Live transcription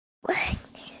In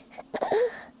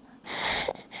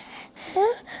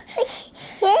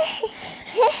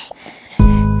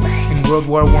World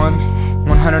War I,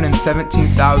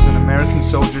 117,000 American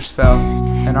soldiers fell,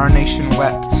 and our nation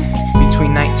wept.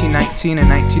 Between 1919 and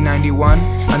 1991,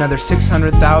 another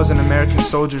 600,000 American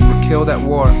soldiers were killed at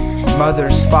war.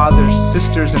 Mothers, fathers,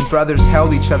 sisters, and brothers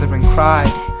held each other and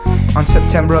cried. On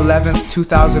September 11th,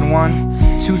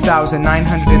 2001,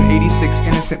 2,986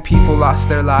 innocent people lost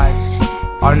their lives.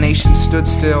 Our nation stood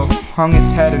still, hung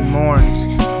its head, and mourned.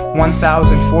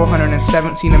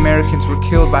 1,417 Americans were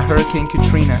killed by Hurricane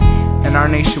Katrina, and our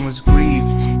nation was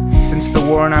grieved. Since the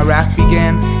war in Iraq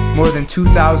began, more than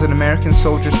 2,000 American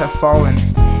soldiers have fallen,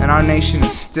 and our nation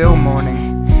is still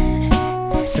mourning.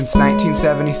 Since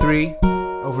 1973,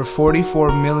 over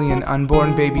 44 million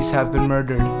unborn babies have been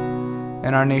murdered,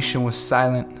 and our nation was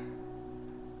silent.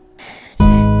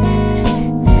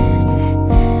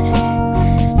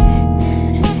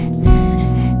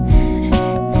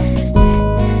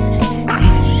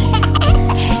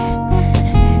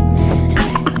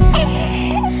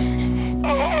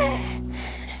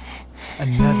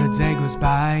 Another day goes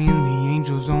by and the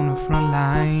angels on the front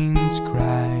lines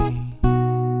cry.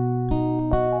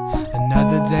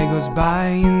 Another day goes by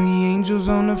and the angels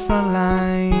on the front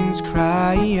lines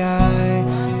cry.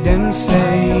 Them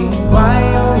say, why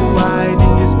oh why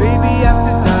did this baby have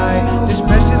to die? This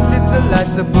precious little life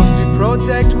supposed to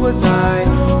protect was I.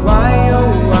 Why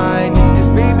oh why did this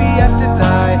baby have to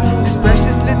die? This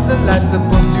precious little life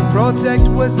supposed to protect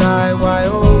was I. Why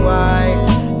oh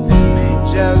why?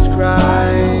 Just cry.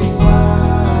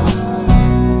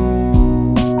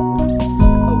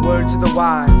 A word to the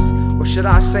wise, or should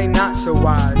I say not so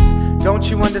wise. Don't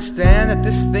you understand that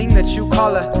this thing that you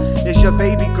call her is your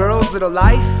baby girl's little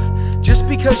life? Just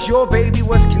because your baby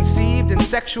was conceived in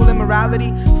sexual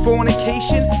immorality,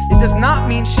 fornication, it does not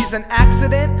mean she's an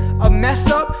accident, a mess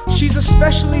up. She's a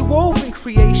specially woven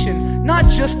creation, not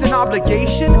just an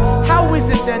obligation. How is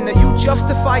it then that you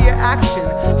justify your action?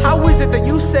 How is it that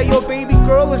you say your baby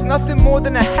girl is nothing more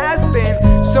than a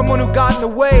has-been? Someone who got in the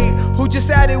way, who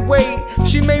just added weight.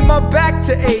 She made my back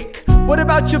to ache. What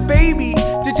about your baby?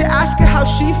 Did you ask her how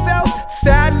she felt?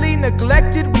 Sadly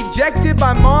neglected, rejected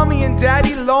by mommy and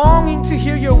daddy, longing to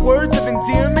hear your words of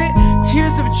endearment,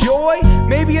 tears of joy,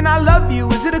 maybe an I love you.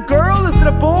 Is it a girl? Is it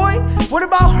a boy? What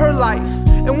about her life?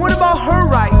 And what about her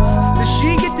rights? Does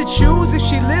she get to choose if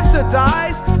she lives or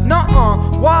dies?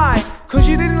 Nuh-uh. Why? Cause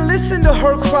you didn't listen to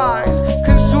her cries,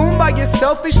 consumed by your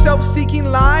selfish, self-seeking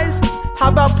lies. How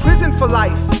about prison for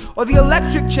life? Or the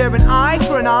electric chair, an eye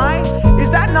for an eye? Is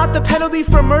that not the penalty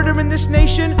for murder in this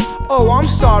nation? Oh, I'm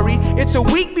sorry, it's a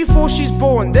week before she's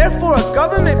born, therefore a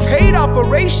government-paid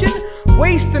operation?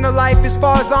 Wasting a life as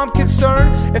far as I'm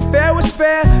concerned. If fair was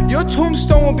fair, your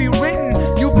tombstone will be written.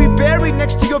 You'll be buried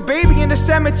next to your baby in the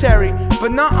cemetery.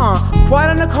 But nuh-uh, quite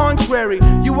on the contrary.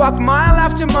 You walk mile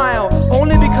after mile,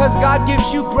 only because God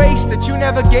gives you grace that you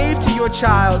never gave to your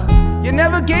child. You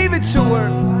never gave it to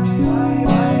her.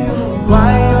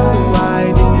 Why oh why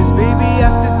did this baby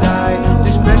have to die?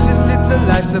 This precious little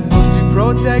life supposed to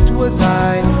protect was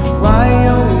I. Why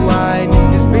oh why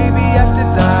did this baby have to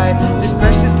die? This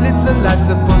precious little life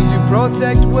supposed to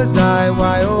protect was I.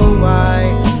 Why oh why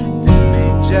didn't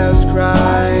angels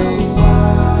cry?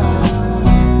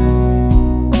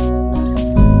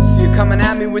 So you're coming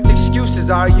at me with excuses,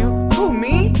 are you? Who,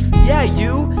 me? Yeah,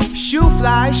 you. Shoe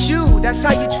fly, shoe. That's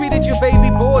how you treated your baby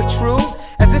boy, true?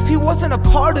 As if he wasn't a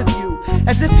part of you,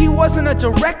 as if he wasn't a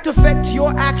direct effect to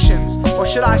your actions, or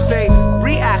should I say,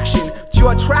 reaction to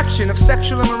your attraction of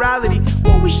sexual immorality.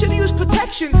 Well, we should've used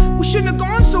protection, we shouldn't have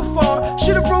gone so far,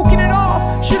 should've broken it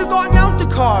off, should've gotten out the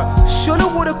car, shoulda,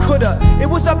 woulda, coulda, it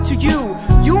was up to you.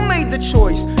 You made the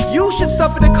choice, you should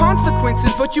suffer the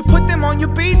consequences, but you put them on your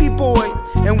baby boy.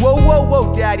 And whoa, whoa,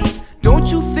 whoa, daddy, don't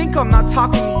you think I'm not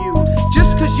talking to you?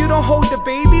 Just cause you don't hold the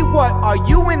baby, what, are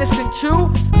you innocent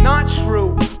too? Not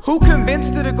true. Who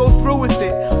convinced her to go through with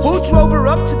it? Who drove her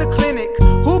up to the clinic?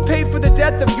 Who paid for the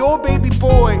death of your baby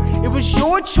boy? It was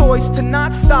your choice to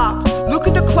not stop. Look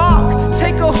at the clock,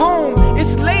 take her home,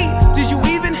 it's late. Did you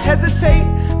even hesitate?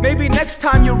 Maybe next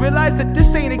time you'll realize that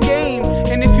this ain't a game.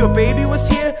 And if your baby was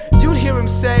here, you'd hear him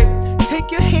say,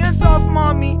 take your hands off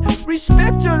mommy,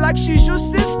 respect her like she's your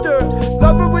sister,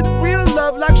 love her with real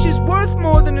love like she's worth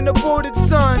more than an aborted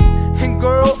son. And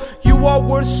girl, you are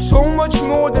worth so much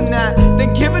more than that,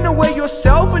 than giving away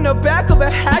yourself in the back of a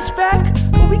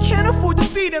hatchback. But we can't afford to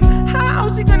feed him,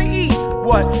 how's he gonna eat?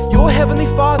 What, your heavenly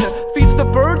father feeds the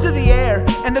birds of the air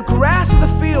and the grass of the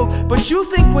field, but you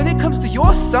think when it comes to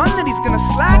your son that he's gonna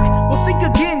slack? Well, think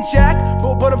again, Jack,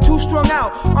 but I'm too strung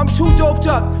out, I'm too doped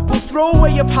up. Well, throw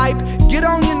away your pipe, get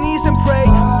on your knees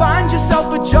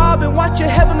watch your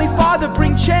Heavenly Father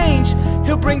bring change.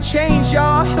 He'll bring change,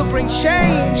 y'all, he'll bring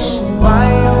change. Why,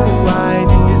 oh why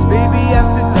did this baby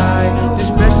have to die?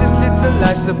 This precious little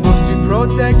life supposed to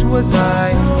protect was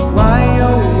I. Why,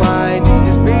 oh why did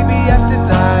this baby have to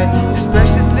die? This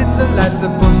precious little life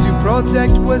supposed to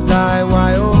protect was I.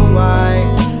 Why, oh why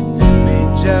did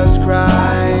angels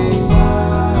cry?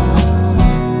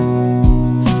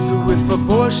 If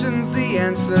abortion's the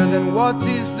answer, then what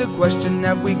is the question?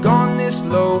 Have we gone this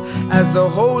low as a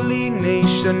holy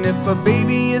nation? If a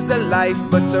baby is a life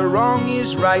but a wrong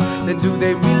is right, then do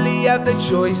they really have the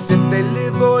choice if they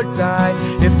live or die?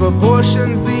 If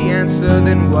abortion's the answer,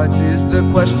 then what is the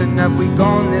question? Have we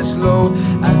gone this low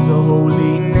as a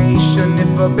holy nation?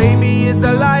 If a baby is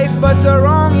a life but a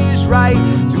wrong is right,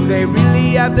 do they really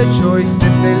have the choice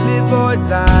if they live or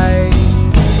die?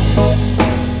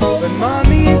 But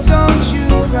mommy, don't you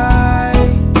cry,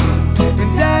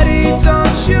 and daddy,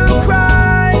 don't you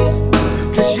cry,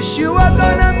 'cause you are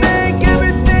gonna make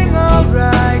everything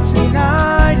alright.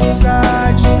 Tonight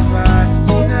inside you cry,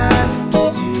 tonight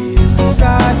there's tears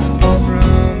inside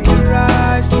from your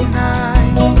eyes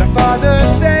tonight. But our Father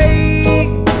say,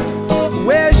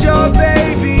 where's your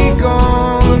baby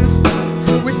gone?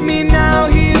 With me now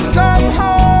he's come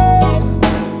home,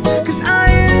 'cause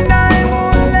I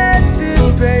won't let this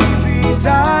baby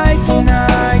die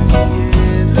tonight. He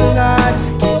is alive,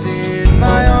 he's in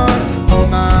my arms, he's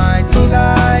my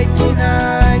delight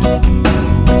tonight.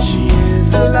 She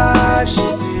is alive,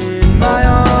 she's in my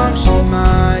arms, she's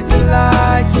my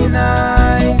delight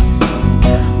tonight.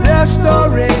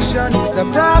 Restoration is the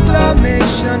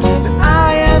proclamation that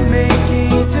I am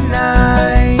making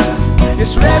tonight.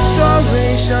 Yes,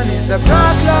 restoration is the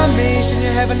proclamation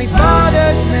your Heavenly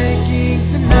Father's making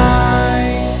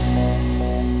tonight.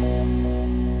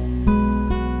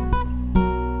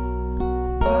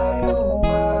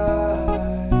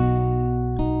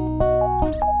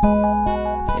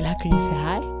 Can you say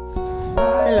hi?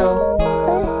 Hello.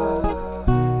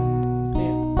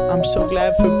 Yeah. I'm so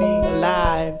glad for being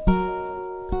alive.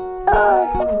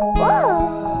 Wow.